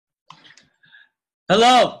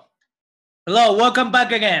Hello. Hello. Welcome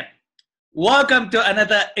back again. Welcome to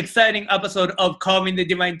another exciting episode of Carving the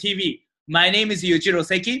Divine TV. My name is Yujiro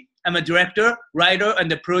Seki. I'm a director, writer, and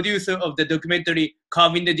the producer of the documentary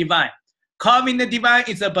Carving the Divine. Carving the Divine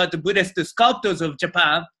is about the Buddhist sculptors of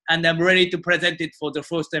Japan, and I'm ready to present it for the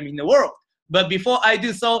first time in the world. But before I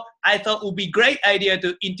do so, I thought it would be a great idea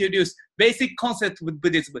to introduce basic concepts with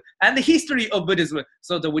Buddhism and the history of Buddhism,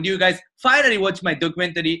 so that when you guys finally watch my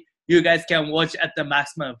documentary, you guys can watch at the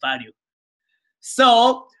maximum value.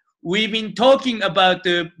 So we've been talking about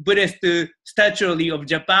the Buddhist statuary of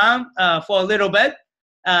Japan for a little bit.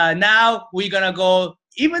 Now we're gonna go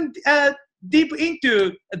even deep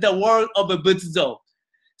into the world of Buddhism.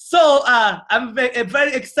 So I'm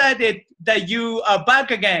very excited that you are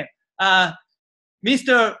back again,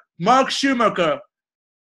 Mr. Mark Schumacher.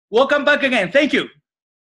 Welcome back again. Thank you.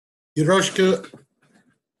 Yoroshiku.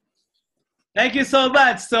 Thank you so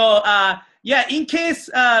much. So, yeah, in case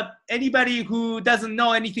anybody who doesn't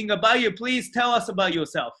know anything about you, please tell us about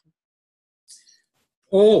yourself.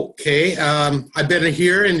 Okay. I've been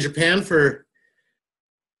here in Japan for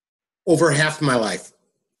over half my life,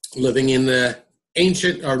 living in the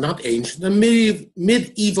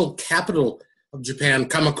medieval capital of Japan,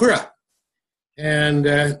 Kamakura. And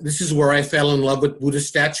this is where I fell in love with Buddhist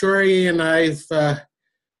statuary, and I've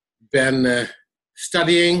been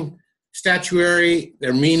studying statuary,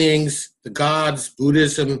 their meanings, the gods,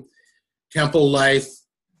 Buddhism, temple life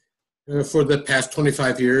for the past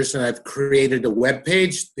 25 years. And I've created a web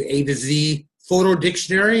page, the A to Z photo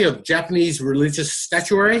dictionary of Japanese religious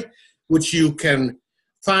statuary, which you can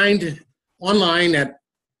find online at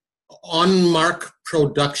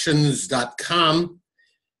onmarkproductions.com.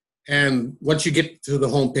 And once you get to the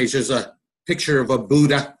homepage, there's a picture of a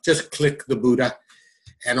Buddha. Just click the Buddha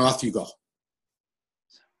and off you go.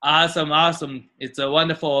 Awesome. It's a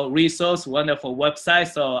wonderful resource, wonderful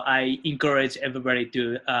website. So I encourage everybody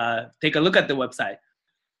to take a look at the website.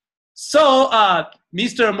 So,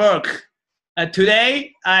 Mr. Merck,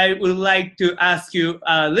 today I would like to ask you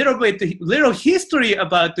a little history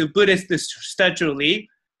about the Buddhist statuary,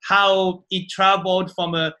 how it traveled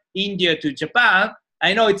from India to Japan.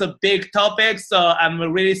 I know it's a big topic, so I'm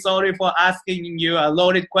really sorry for asking you a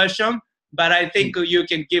loaded question, but I think you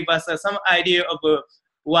can give us some idea of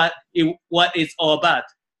what it's all about,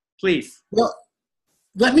 please. Well,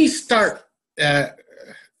 let me start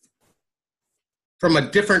from a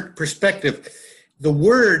different perspective. The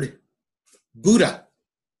word Buddha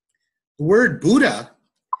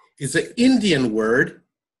is an Indian word,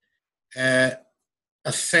 a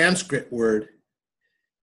Sanskrit word,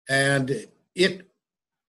 and it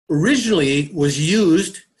originally was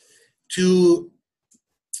used to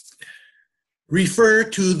refer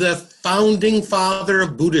to the founding father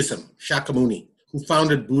of Buddhism, Shakyamuni, who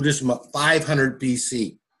founded Buddhism at 500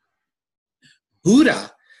 BC.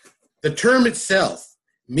 Buddha, the term itself,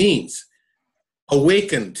 means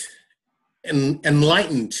awakened, and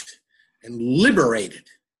enlightened, and liberated.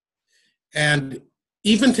 And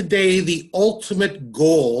even today, the ultimate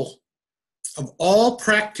goal of all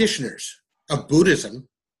practitioners of Buddhism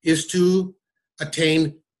is to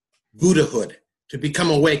attain Buddhahood, to become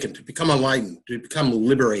awakened, to become enlightened, to become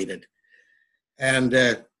liberated. And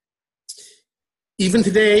even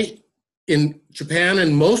today in Japan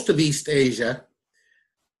and most of East Asia,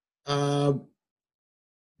 the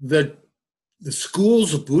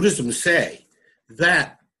schools of Buddhism say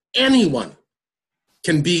that anyone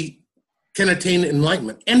can attain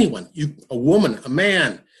enlightenment. Anyone, a woman, a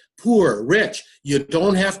man, poor, rich, you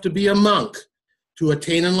don't have to be a monk to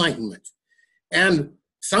attain enlightenment. And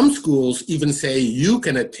some schools even say you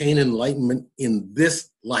can attain enlightenment in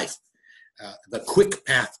this life, the quick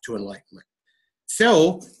path to enlightenment.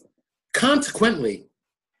 So, consequently,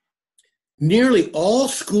 nearly all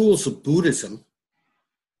schools of Buddhism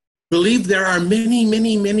believe there are many,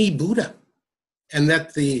 many, many Buddha, and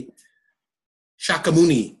that the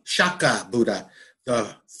Shakyamuni, Shaka Buddha,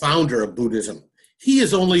 the founder of Buddhism, he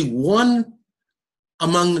is only one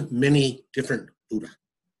among many different Buddha.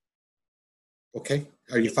 Okay?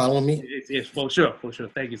 Are you following me? Yes, for sure.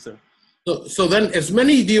 Thank you, sir. So then, as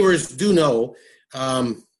many viewers do know,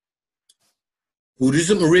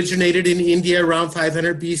 Buddhism originated in India around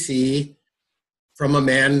 500 BC from a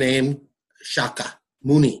man named Shaka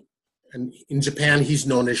Muni. And in Japan, he's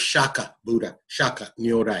known as Shaka Buddha, Shaka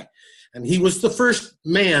Nyorai. And he was the first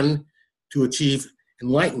man to achieve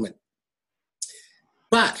enlightenment.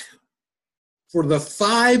 But for the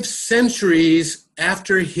 5 centuries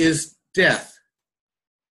after his death,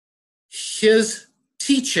 his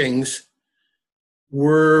teachings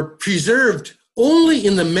were preserved only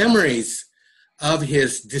in the memories of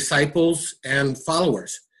his disciples and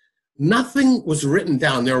followers. Nothing was written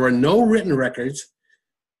down. There were no written records.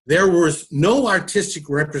 There was no artistic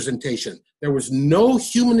representation. There was no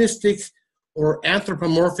humanistic or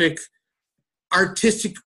anthropomorphic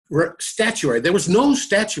artistic statuary. There was no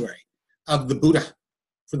statuary of the Buddha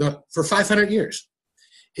for 500 years.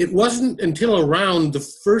 It wasn't until around the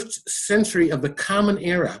 1st century of the Common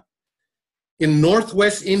Era in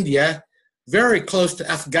northwest India, very close to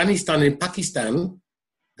Afghanistan and Pakistan,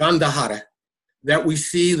 Gandhara, that we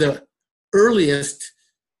see the earliest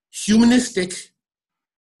humanistic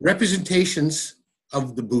representations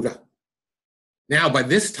of the Buddha. Now, by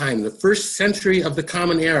this time, the 1st century of the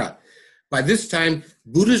Common Era, by this time,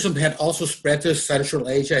 Buddhism had also spread to Central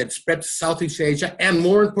Asia, had spread to Southeast Asia, and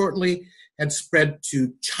more importantly, had spread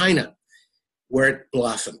to China, where it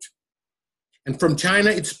blossomed. And from China,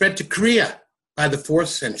 it spread to Korea by the 4th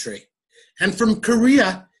century. And from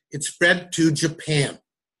Korea, it spread to Japan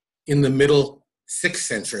in the middle 6th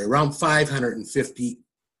century, around 550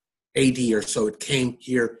 AD or so. It came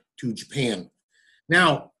here to Japan.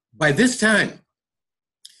 Now, by this time,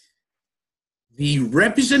 the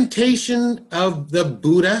representation of the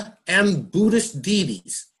Buddha and Buddhist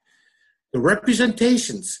deities, the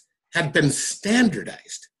representations had been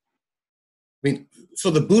standardized. I mean, so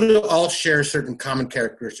the Buddha all share certain common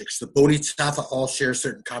characteristics. The Bodhisattva all share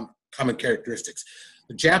certain common characteristics.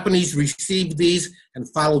 The Japanese received these and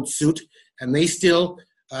followed suit, and they still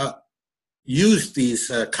use these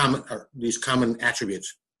common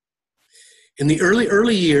attributes. In the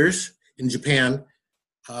early years in Japan,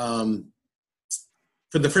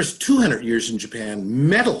 for the first 200 years in Japan,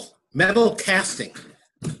 metal casting,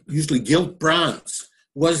 usually gilt bronze,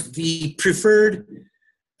 was the preferred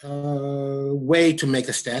way to make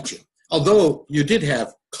a statue. Although you did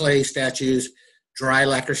have clay statues, dry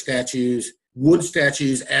lacquer statues, wood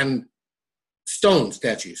statues, and stone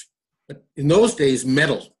statues. But in those days,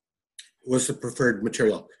 metal was the preferred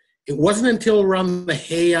material. It wasn't until around the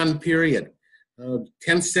Heian period,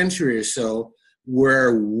 10th century or so,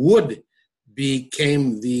 where wood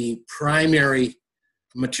became the primary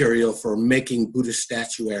material for making Buddhist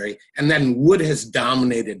statuary, and then wood has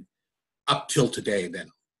dominated up till today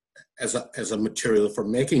then as a material for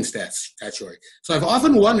making statuary. So I've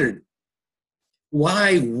often wondered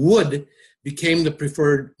why wood became the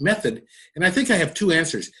preferred method, and I think I have two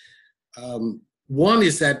answers. One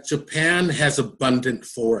is that Japan has abundant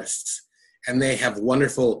forests, and they have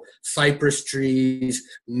wonderful cypress trees,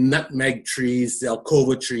 nutmeg trees,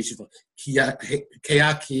 Zelkova trees, keyaki,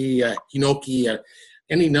 hinoki,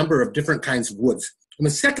 any number of different kinds of woods. And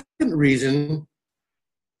the second reason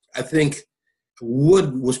I think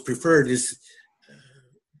wood was preferred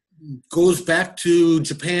goes back to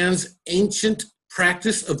Japan's ancient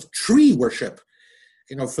practice of tree worship.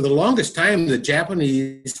 You know, for the longest time, the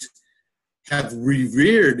Japanese have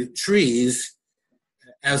revered trees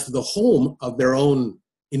as the home of their own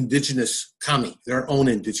indigenous kami, their own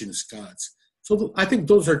indigenous gods. So I think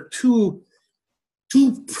those are two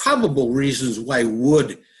probable reasons why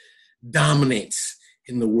wood dominates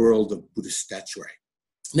in the world of Buddhist statuary.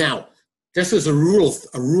 Now, just as a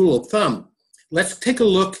rule of thumb, let's take a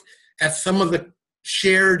look at some of the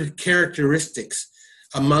shared characteristics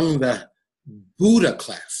among the Buddha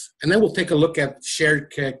class, and then we'll take a look at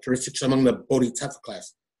shared characteristics among the Bodhisattva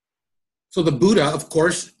class. So the Buddha, of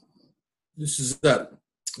course, this is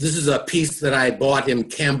a piece that I bought in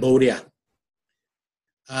Cambodia.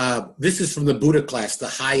 This is from the Buddha class, the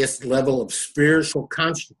highest level of spiritual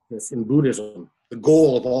consciousness in Buddhism, the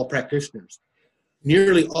goal of all practitioners.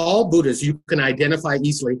 Nearly all Buddhas you can identify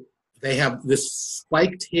easily. They have this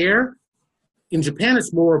spiked hair. In Japan,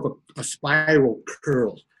 it's more of a spiral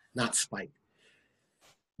curl, not spiked.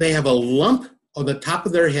 They have a lump on the top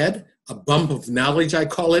of their head, a bump of knowledge, I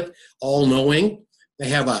call it, all-knowing. They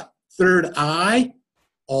have a third eye,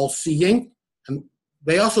 all-seeing. And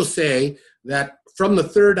they also say that from the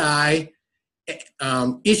third eye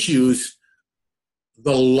issues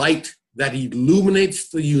the light that illuminates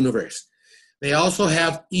the universe. They also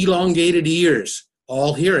have elongated ears,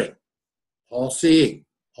 all-hearing, all-seeing,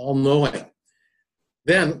 all-knowing.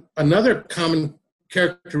 Then another common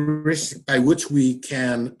characteristic by which we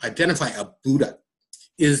can identify a Buddha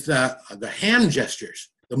is the hand gestures,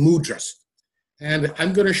 the mudras. And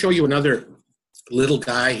I'm going to show you another little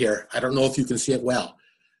guy here. I don't know if you can see it well.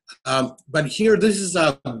 But here, this is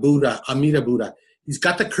a Buddha, Amida Buddha. He's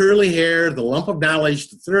got the curly hair, the lump of knowledge,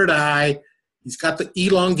 the third eye. He's got the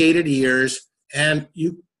elongated ears. And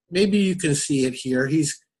maybe you can see it here.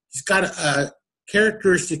 He's got a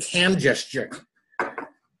characteristic hand gesture.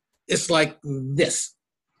 It's like this.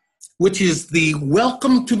 which is the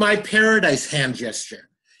welcome to my paradise hand gesture.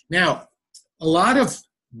 Now, a lot of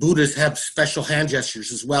Buddhas have special hand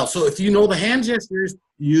gestures as well. So if you know the hand gestures,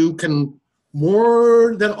 you can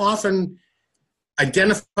more than often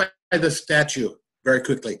identify the statue very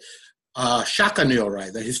quickly. Shaka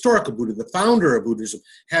Nyorai, the historical Buddha, the founder of Buddhism,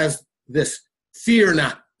 has this fear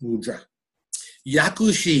not mudra.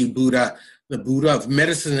 Yakushi Buddha, the Buddha of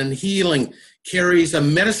medicine and healing, carries a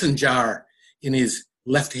medicine jar in his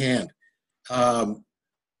left hand. Dainichi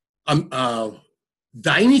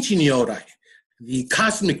Nyorai, the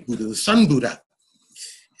cosmic Buddha, the Sun Buddha,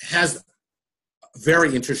 has a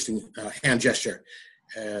very interesting hand gesture.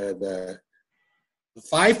 The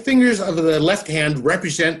 5 fingers of the left hand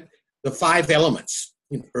represent the 5 elements: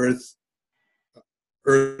 earth,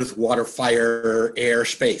 water, fire, air,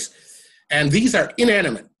 space. And these are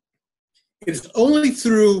inanimate. It is only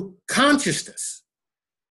through consciousness.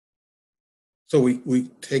 So we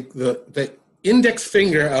take the index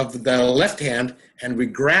finger of the left hand and we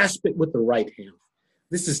grasp it with the right hand.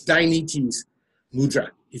 This is Dainichi's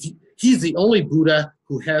mudra. He's the only Buddha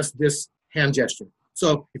who has this hand gesture.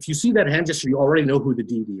 So if you see that hand gesture, you already know who the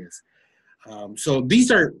deity is. So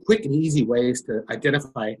these are quick and easy ways to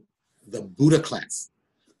identify the Buddha class.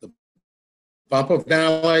 The bump of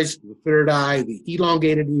knowledge, the third eye, the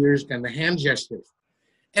elongated ears, and the hand gestures.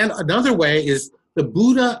 And another way is the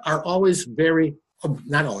Buddha are always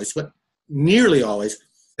not always, but nearly always,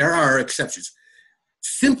 there are exceptions,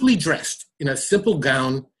 simply dressed in a simple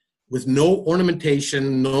gown with no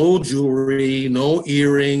ornamentation, no jewelry, no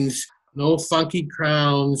earrings, no funky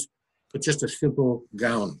crowns, but just a simple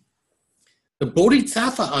gown. The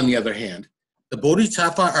Bodhisattva, on the other hand, the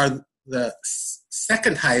Bodhisattva are the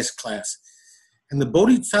second highest class. And the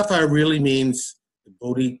Bodhisattva really means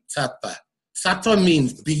Bodhisattva. Sattva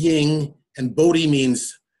means being, and Bodhi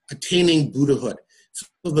means attaining Buddhahood.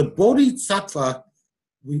 So the Bodhisattva,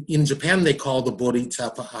 in Japan they call the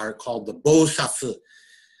Bodhisattva, are called the Bosatsu.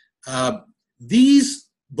 These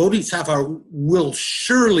Bodhisattva will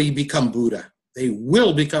surely become Buddha. They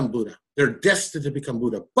will become Buddha. They're destined to become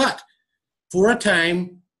Buddha. But for a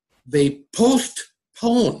time, they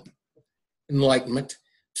postpone enlightenment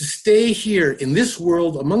to stay here in this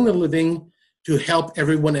world among the living to help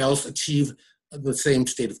everyone else achieve the same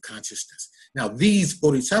state of consciousness. Now, these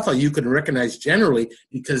Bodhisattva you can recognize generally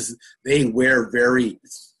because they wear very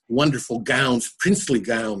wonderful gowns, princely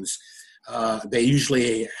gowns. They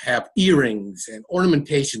usually have earrings and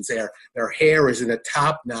ornamentations there. Their hair is in a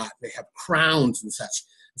top knot. They have crowns and such.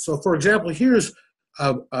 So, for example, here's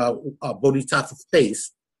a Bodhisattva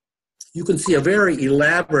face. You can see a very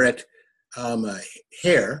elaborate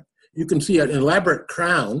hair. You can see an elaborate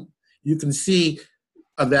crown. You can see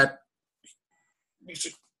that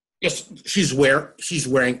she's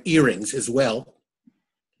wearing earrings as well.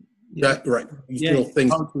 Yeah, right.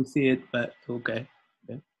 Things. Hard to see it, but okay.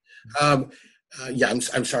 I'm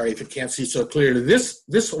sorry if you can't see so clearly.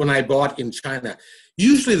 This one I bought in China.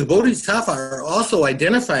 Usually the Bodhisattva are also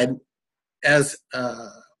identified as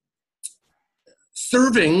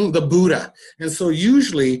serving the Buddha. And so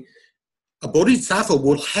usually a Bodhisattva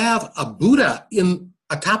will have a Buddha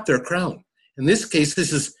atop their crown. In this case,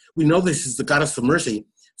 we know this is the goddess of mercy.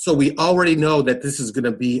 So we already know that this is going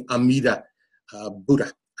to be Amida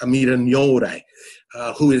Buddha, Amida Nyorai,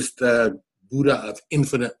 who is the Buddha of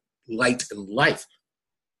infinite light and life.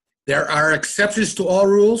 There are exceptions to all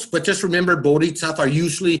rules, but just remember Bodhisattva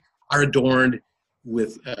usually are adorned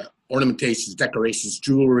with ornamentations, decorations,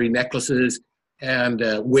 jewelry, necklaces, and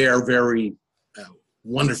wear very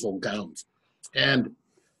wonderful gowns. And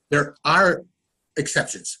there are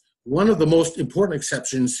exceptions. One of the most important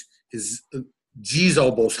exceptions is Jizo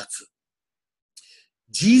Bosatsu.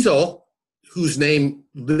 Jizo, whose name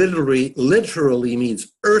literally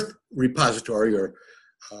means earth repository or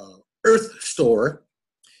earth store,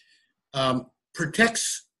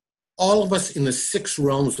 protects all of us in the 6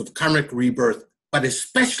 realms of karmic rebirth, but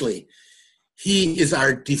especially he is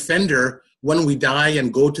our defender when we die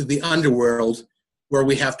and go to the underworld where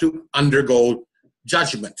we have to undergo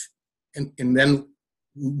judgment. And then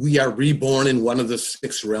we are reborn in one of the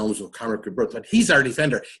 6 realms of karmic rebirth. But he's our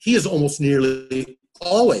defender. He is almost nearly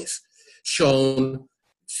always shown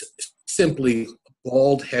simply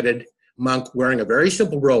bald-headed monk wearing a very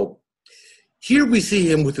simple robe. Here we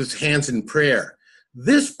see him with his hands in prayer.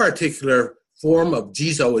 This particular form of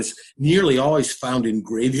Jizo is nearly always found in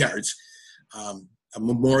graveyards.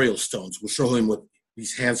 Memorial stones will show him with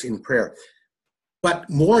these hands in prayer. But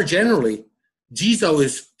more generally, Jizo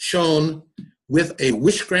is shown with a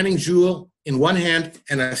wish-granting jewel in one hand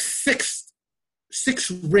and a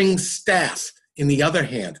six-ring staff in the other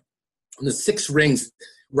hand. And the 6 rings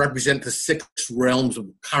represent the 6 realms of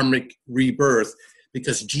karmic rebirth,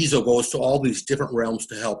 because Jizo goes to all these different realms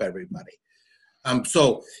to help everybody.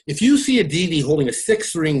 So if you see a deity holding a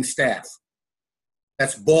 6-ring staff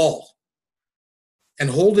that's bald and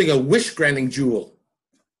holding a wish-granting jewel,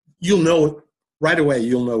 you'll know it right away.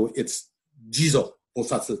 You'll know it's Jizo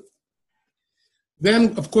Bosatsu.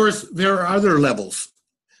 Then, of course, there are other levels.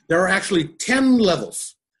 There are actually 10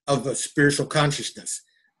 levels of spiritual consciousness.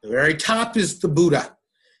 The very top is the Buddha.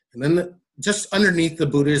 And then just underneath the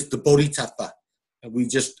Buddha is the Bodhisattva. And we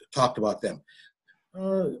just talked about them.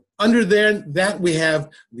 Under there, that we have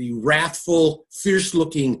the wrathful,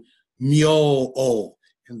 fierce-looking Myo-o.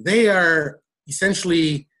 And they are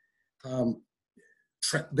essentially,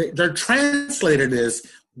 they're translated as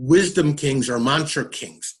wisdom kings or mantra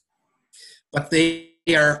kings. But they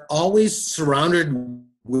are always surrounded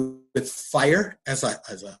with fire as a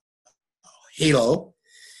halo.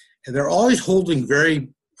 And they're always holding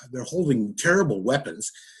terrible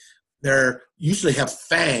weapons. They usually have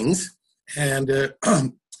fangs, and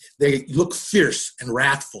they look fierce and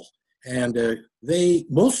wrathful. And they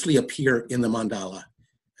mostly appear in the mandala.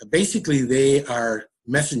 Basically, they are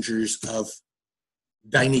messengers of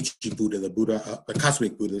Dainichi Buddha, the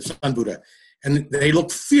cosmic Buddha, the Sun Buddha. And they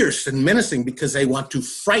look fierce and menacing because they want to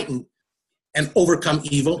frighten and overcome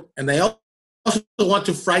evil. And they also want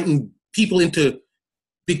to frighten people into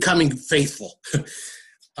becoming faithful.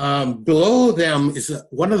 Below them is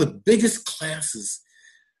one of the biggest classes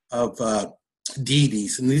of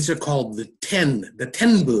deities, and these are called the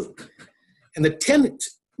Tenbu. And the Ten,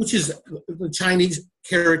 which is the Japanese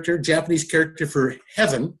character for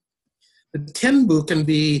heaven, the Tenbu can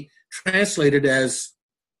be translated as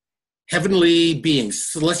heavenly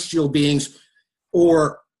beings, celestial beings,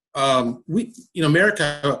 or in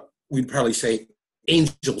America, we'd probably say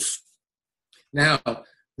angels. Now,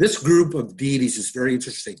 this group of deities is very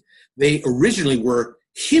interesting. They originally were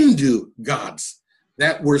Hindu gods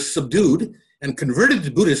that were subdued and converted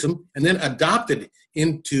to Buddhism and then adopted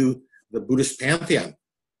into the Buddhist pantheon.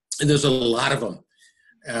 And there's a lot of them.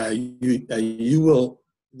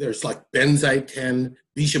 There's like Benzai Ten,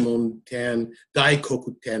 Bishamon Ten,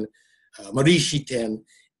 Daikoku Ten, Marishi Ten.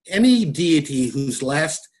 Any deity whose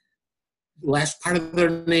last part of their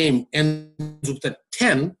name ends with a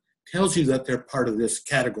 10 tells you that they're part of this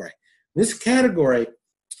category. This category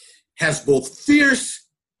has both fierce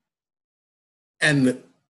and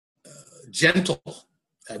gentle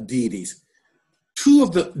deities. 2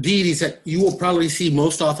 of the deities that you will probably see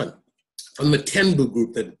most often from the Tenbu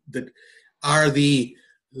group that are the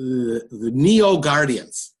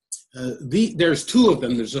Neo-Guardians. There's 2 of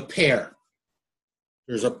them. There's a pair.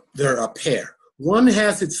 They're a pair. One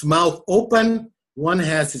has its mouth open. One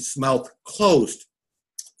has its mouth closed.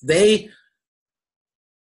 They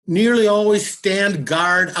nearly always stand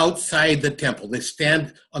guard outside the temple. They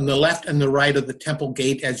stand on the left and the right of the temple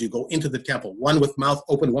gate as you go into the temple. One with mouth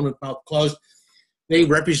open, one with mouth closed. They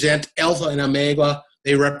represent Alpha and Omega.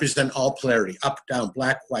 They represent all polarity, up, down,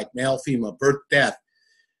 black, white, male, female, birth, death.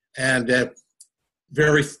 And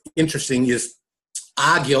very interesting is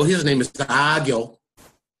Agyo. His name is Agyo.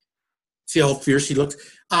 See how fierce he looks?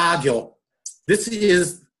 Agyo. This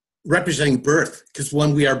is representing birth, because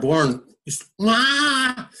when we are born, it's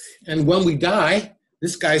Wah! And when we die,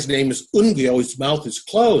 this guy's name is Ungyo. His mouth is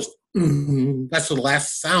closed. That's the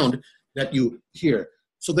last sound that you hear.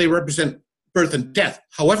 So they represent birth and death.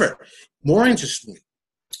 However, more interestingly,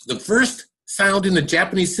 the first sound in the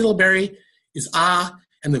Japanese syllabary is ah,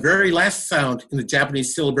 and the very last sound in the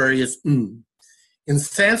Japanese syllabary is In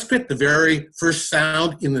Sanskrit, the very first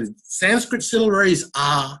sound in the Sanskrit syllabary is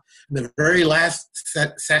ah, and the very last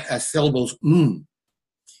syllable is And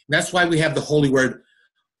that's why we have the holy word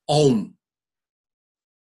om.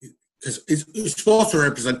 It's supposed to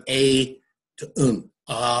represent a to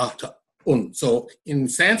ah to So in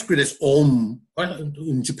Sanskrit, it's om.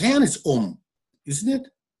 In Japan, it's om, isn't it?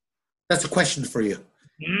 That's a question for you.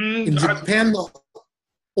 In Japan,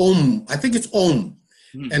 om. I think it's om.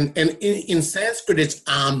 And in Sanskrit, it's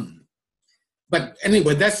am. But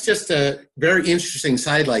anyway, that's just a very interesting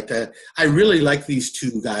sidelight. I really like these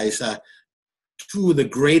 2 guys. 2 of the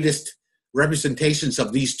greatest representations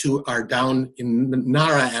of these 2 are down in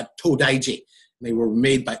Nara at Todaiji. They were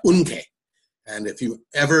made by Unkei. And if you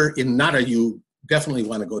ever in Nara, you definitely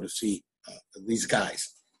want to go to see these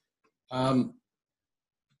guys.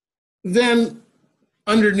 Then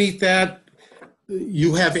underneath that,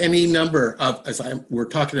 you have any number of, we're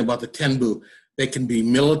talking about the Tenbu, they can be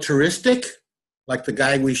militaristic, like the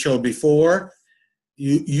guy we showed before.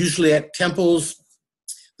 Usually at temples,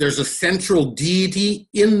 there's a central deity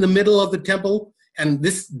in the middle of the temple, and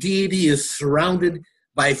this deity is surrounded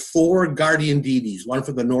by 4 guardian deities, one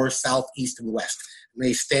for the north, south, east, and west. And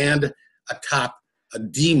they stand atop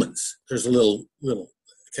demons. There's a little,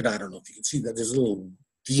 I don't know if you can see that, there's a little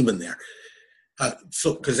demon there.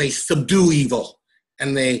 So because they subdue evil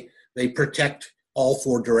and they protect all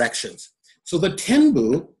 4 directions. So the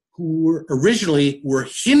Tenbu, who originally were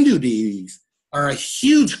Hindu deities, are a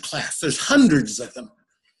huge class. There's hundreds of them.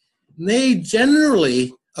 They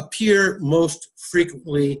generally appear most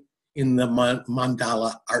frequently in the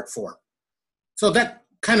mandala art form. So that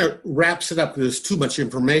kind of wraps it up. There's too much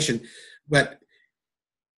information, but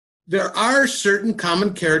there are certain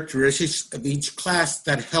common characteristics of each class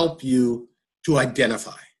that help you to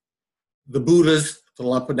identify. The Buddhas, the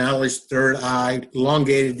lump of knowledge, third eye,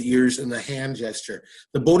 elongated ears, and the hand gesture.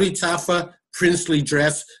 The Bodhisattva, princely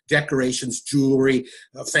dress, decorations, jewelry,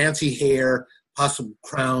 fancy hair, possible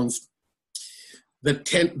crowns.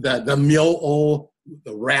 The Myo-o,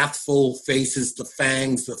 the wrathful faces, the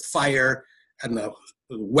fangs, the fire, and the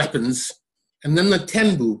weapons. And then the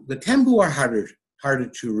Tenbu. The Tenbu are harder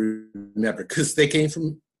to remember because they came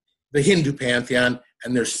from the Hindu pantheon,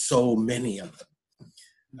 and there's so many of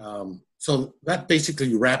them. So that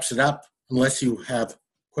basically wraps it up, unless you have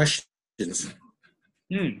questions.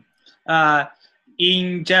 In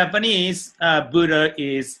Japanese, Buddha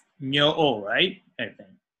is Myo-o, right? I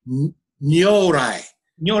think. Nyorai.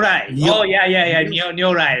 Nyorai. Oh, yeah.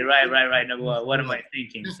 Nyorai. Right. What am I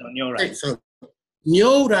thinking? So Nyorai. Okay, so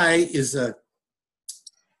Nyorai is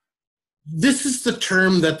this is the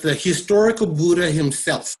term that the historical Buddha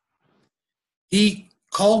himself, he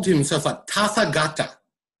called himself a Tathagata.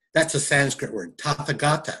 That's a Sanskrit word,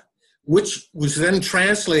 Tathagata, which was then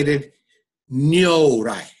translated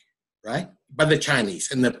Nyorai, right, by the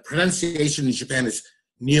Chinese. And the pronunciation in Japan is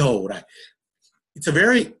Nyorai. It's a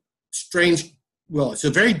very strange, it's a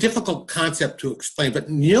very difficult concept to explain, but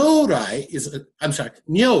Nyorai,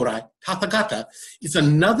 Tathagata, is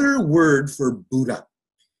another word for Buddha.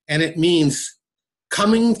 And it means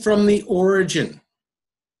coming from the origin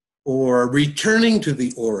or returning to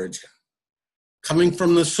the origin, coming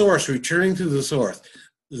from the source, returning to the source,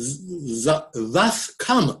 thus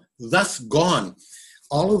come, thus gone.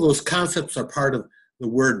 All of those concepts are part of the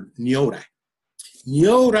word Nyorai.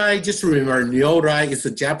 Nyorai, just remember, Nyorai is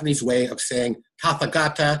the Japanese way of saying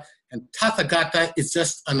Tathagata, and Tathagata is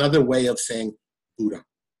just another way of saying Buddha.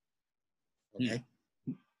 Okay?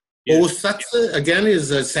 Yeah. Bodhisattva, again,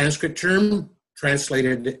 is a Sanskrit term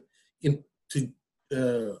translated into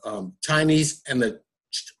Chinese, and the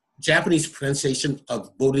Japanese pronunciation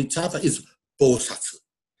of Bodhisattva is Bosatsu.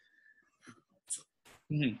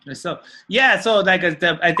 So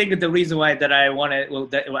I think the reason why that I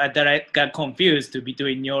wanted, that I got confused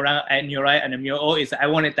between Nyorai and Myo-o is I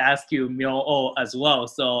wanted to ask you Myo-o as well.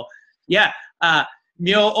 So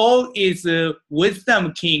Myo-o is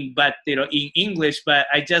wisdom king, but in English. But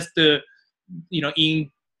I just in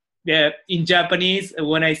Japanese,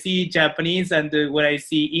 when I see Japanese and when I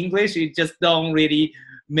see English, it just don't really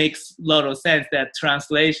makes a lot of sense, that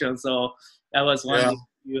translation. So I was wondering. Yeah.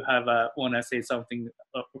 You have want to say something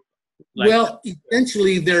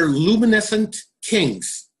essentially they're luminescent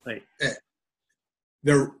kings. Right.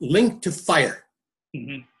 They're linked to fire,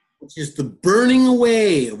 which is the burning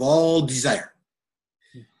away of all desire.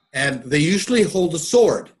 And they usually hold a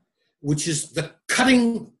sword, which is the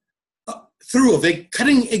cutting through of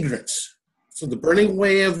cutting ignorance. So the burning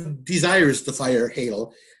away of desire is the fire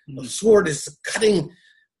hail. The sword is the cutting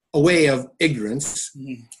away of ignorance,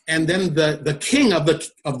 and then the king of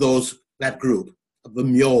that group of the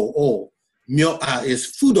Myo-o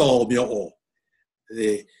is Fudo Myo-o.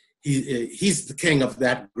 He's the king of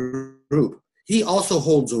that group. He also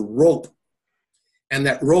holds a rope, and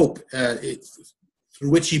that rope through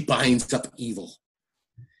which he binds up evil.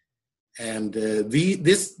 And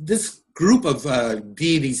this group of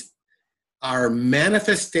deities are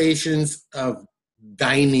manifestations of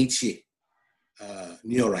Dainichi.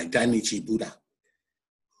 Nyorai, Dainichi Buddha,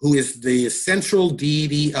 who is the central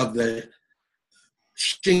deity of the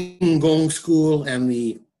Shingon school and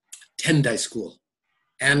the Tendai school.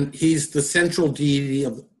 And he's the central deity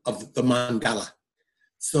of the mandala.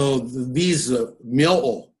 So these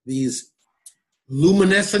Myo-o, these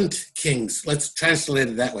luminescent kings, let's translate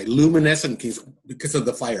it that way, luminescent kings, because of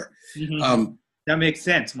the fire. That makes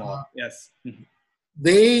sense more, yes.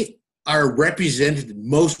 They are represented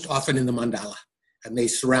most often in the mandala. And they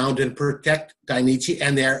surround and protect Dainichi,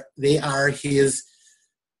 and they are his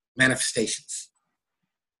manifestations.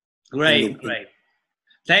 Great.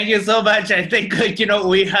 Thank you so much. I think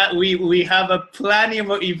we have a plenty of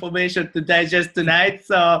information to digest tonight.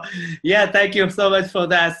 So yeah, thank you so much for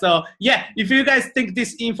that. So yeah, if you guys think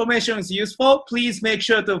this information is useful, please make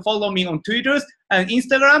sure to follow me on Twitter and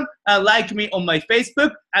Instagram, and like me on my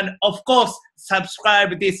Facebook, and of course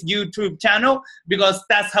subscribe this YouTube channel, because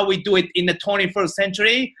that's how we do it in the 21st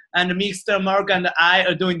century. And Mr. Mark and I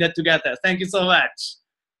are doing that together. Thank you so much.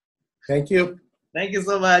 Thank you. Thank you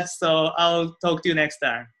so much. So I'll talk to you next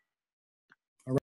time.